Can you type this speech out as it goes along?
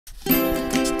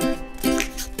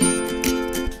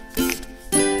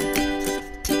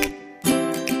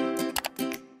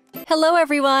Hello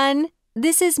everyone!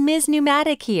 This is Ms.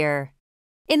 Pneumatic here.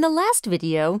 In the last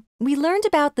video, we learned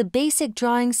about the basic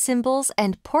drawing symbols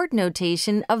and port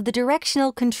notation of the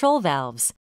directional control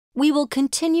valves. We will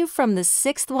continue from the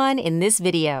sixth one in this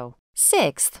video.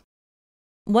 Sixth,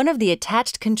 one of the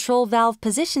attached control valve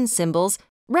position symbols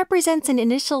represents an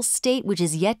initial state which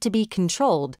is yet to be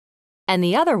controlled, and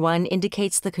the other one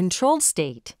indicates the controlled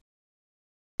state.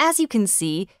 As you can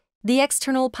see, the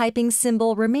external piping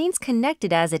symbol remains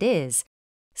connected as it is,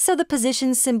 so the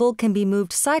position symbol can be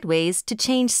moved sideways to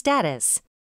change status.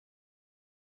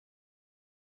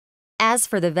 As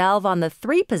for the valve on the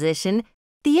 3 position,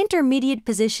 the intermediate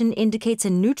position indicates a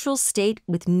neutral state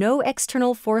with no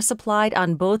external force applied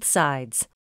on both sides.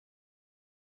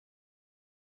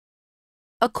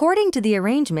 According to the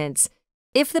arrangements,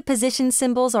 if the position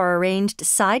symbols are arranged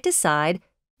side to side,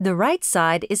 the right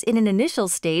side is in an initial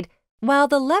state while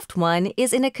the left one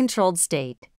is in a controlled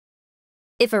state.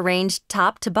 If arranged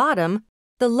top to bottom,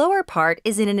 the lower part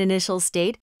is in an initial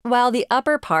state while the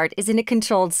upper part is in a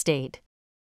controlled state.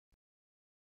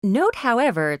 Note,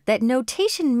 however, that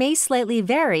notation may slightly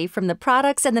vary from the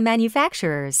products and the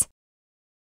manufacturers.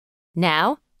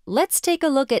 Now, let's take a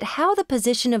look at how the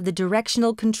position of the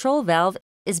directional control valve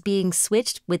is being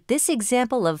switched with this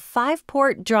example of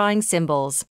 5-port drawing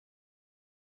symbols.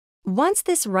 Once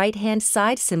this right-hand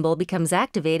side symbol becomes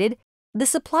activated, the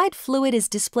supplied fluid is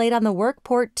displayed on the work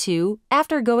port 2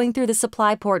 after going through the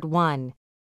supply port 1.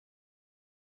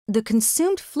 The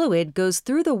consumed fluid goes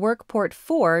through the work port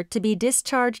 4 to be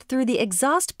discharged through the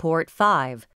exhaust port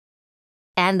 5,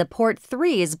 and the port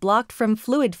 3 is blocked from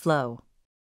fluid flow.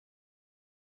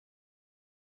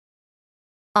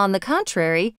 On the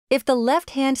contrary, if the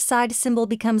left-hand side symbol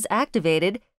becomes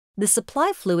activated, the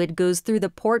supply fluid goes through the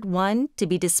port 1 to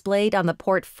be displayed on the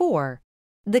port 4.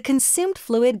 The consumed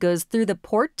fluid goes through the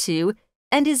port 2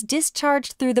 and is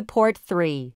discharged through the port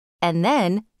 3, and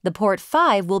then the port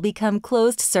 5 will become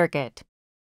closed circuit.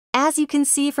 As you can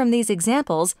see from these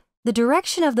examples, the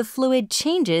direction of the fluid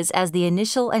changes as the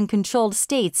initial and controlled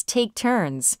states take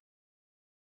turns.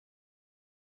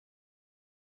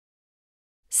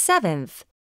 Seventh,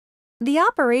 the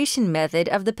operation method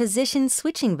of the position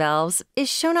switching valves is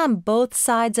shown on both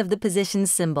sides of the position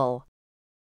symbol.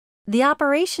 The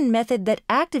operation method that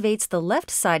activates the left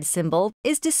side symbol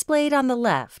is displayed on the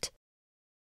left,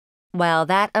 while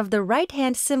that of the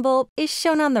right-hand symbol is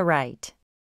shown on the right.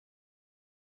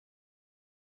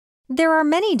 There are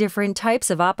many different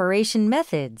types of operation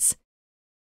methods.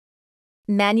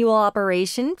 Manual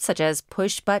operation, such as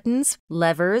push buttons,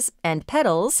 levers, and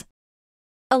pedals.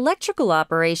 Electrical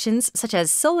operations, such as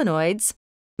solenoids.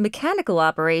 Mechanical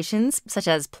operations, such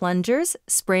as plungers,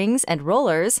 springs, and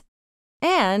rollers.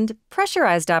 And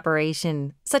pressurized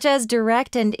operation, such as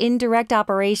direct and indirect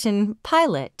operation,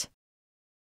 pilot.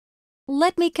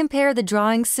 Let me compare the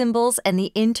drawing symbols and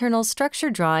the internal structure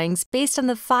drawings based on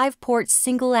the 5-port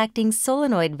single-acting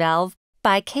solenoid valve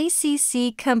by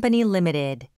KCC Co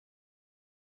Limited.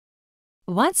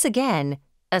 Once again,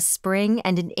 a spring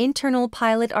and an internal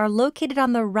pilot are located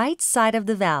on the right side of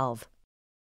the valve.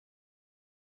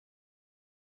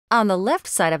 On the left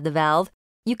side of the valve,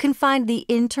 you can find the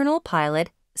internal pilot,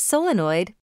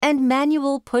 solenoid, and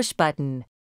manual push button.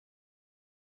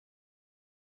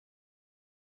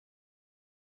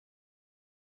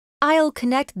 I'll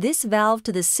connect this valve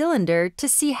to the cylinder to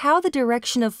see how the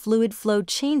direction of fluid flow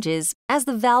changes as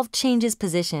the valve changes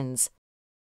positions.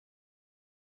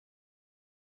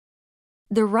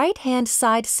 The right-hand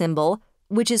side symbol,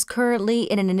 which is currently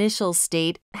in an initial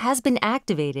state, has been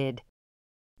activated.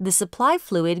 The supply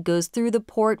fluid goes through the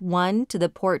port 1 to the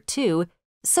port 2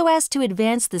 so as to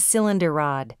advance the cylinder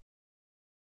rod.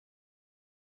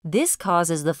 This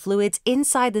causes the fluids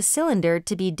inside the cylinder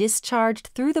to be discharged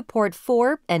through the port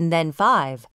 4 and then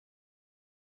 5.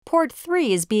 Port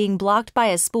 3 is being blocked by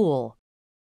a spool.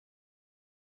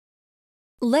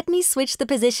 Let me switch the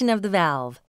position of the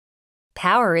valve.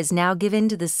 Power is now given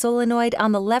to the solenoid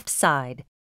on the left side.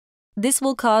 This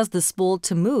will cause the spool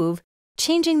to move,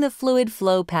 changing the fluid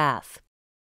flow path.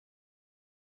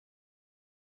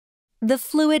 The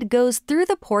fluid goes through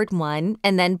the port 1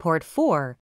 and then port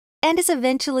 4, and is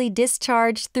eventually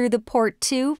discharged through the port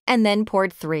 2 and then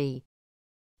port 3.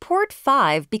 Port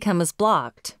 5 becomes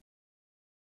blocked.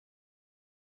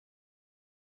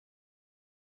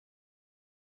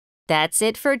 That's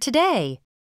it for today.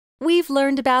 We've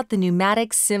learned about the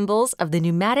pneumatic symbols of the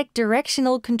pneumatic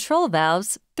directional control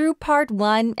valves through Part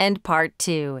 1 and Part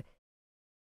 2.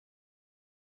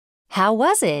 How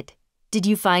was it? Did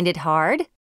you find it hard?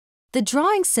 The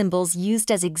drawing symbols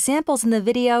used as examples in the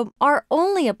video are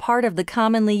only a part of the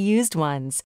commonly used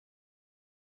ones.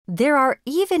 There are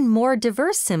even more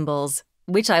diverse symbols,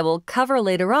 which I will cover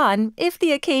later on if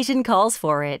the occasion calls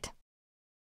for it.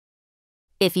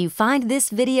 If you find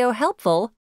this video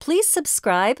helpful, please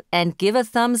subscribe and give a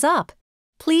thumbs up.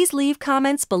 Please leave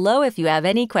comments below if you have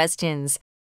any questions.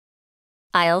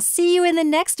 I'll see you in the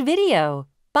next video.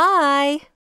 Bye!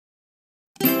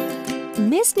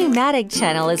 Miss Pneumatic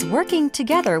channel is working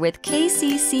together with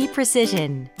KCC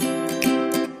Precision.